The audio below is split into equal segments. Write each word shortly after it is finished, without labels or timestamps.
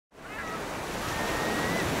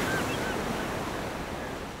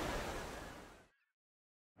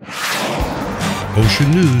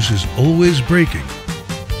Ocean news is always breaking,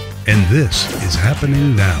 and this is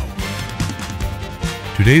happening now.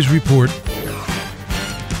 Today's report,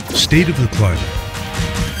 State of the Climate.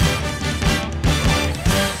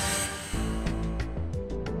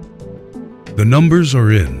 The numbers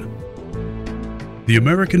are in. The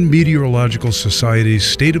American Meteorological Society's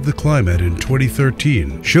State of the Climate in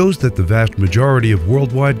 2013 shows that the vast majority of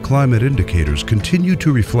worldwide climate indicators continue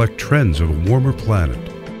to reflect trends of a warmer planet.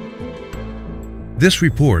 This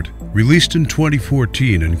report, released in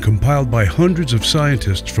 2014 and compiled by hundreds of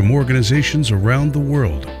scientists from organizations around the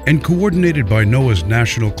world and coordinated by NOAA's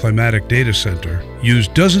National Climatic Data Center,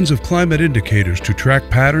 used dozens of climate indicators to track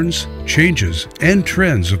patterns, changes, and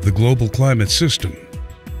trends of the global climate system.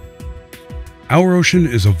 Our ocean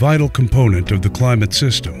is a vital component of the climate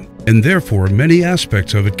system, and therefore many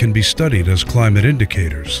aspects of it can be studied as climate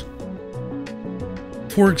indicators.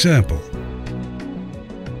 For example,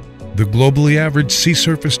 the globally average sea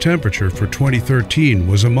surface temperature for 2013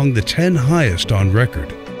 was among the 10 highest on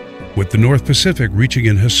record, with the North Pacific reaching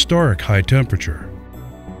an historic high temperature.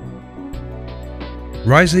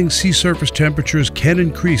 Rising sea surface temperatures can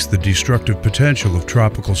increase the destructive potential of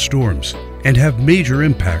tropical storms and have major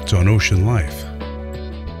impacts on ocean life.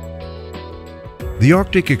 The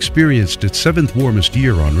Arctic experienced its 7th warmest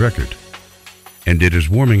year on record, and it is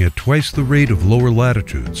warming at twice the rate of lower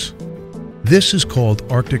latitudes. This is called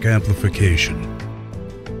Arctic amplification.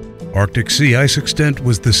 Arctic sea ice extent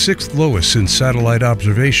was the 6th lowest since satellite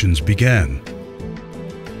observations began.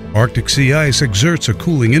 Arctic sea ice exerts a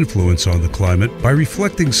cooling influence on the climate by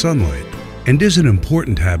reflecting sunlight and is an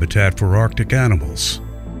important habitat for Arctic animals.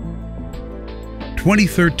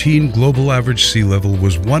 2013 global average sea level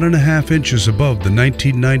was 1.5 inches above the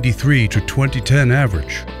 1993 to 2010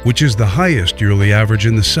 average, which is the highest yearly average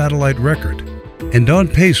in the satellite record, and on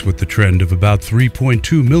pace with the trend of about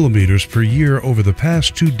 3.2 millimeters per year over the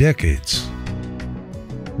past 2 decades.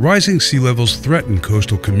 Rising sea levels threaten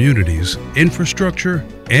coastal communities, infrastructure,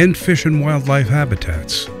 and fish and wildlife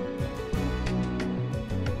habitats.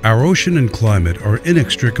 Our ocean and climate are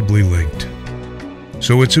inextricably linked,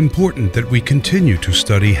 so it's important that we continue to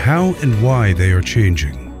study how and why they are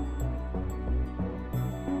changing.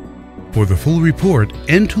 For the full report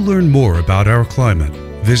and to learn more about our climate,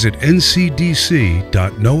 visit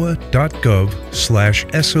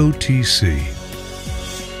ncdc.noaa.gov/SOTC.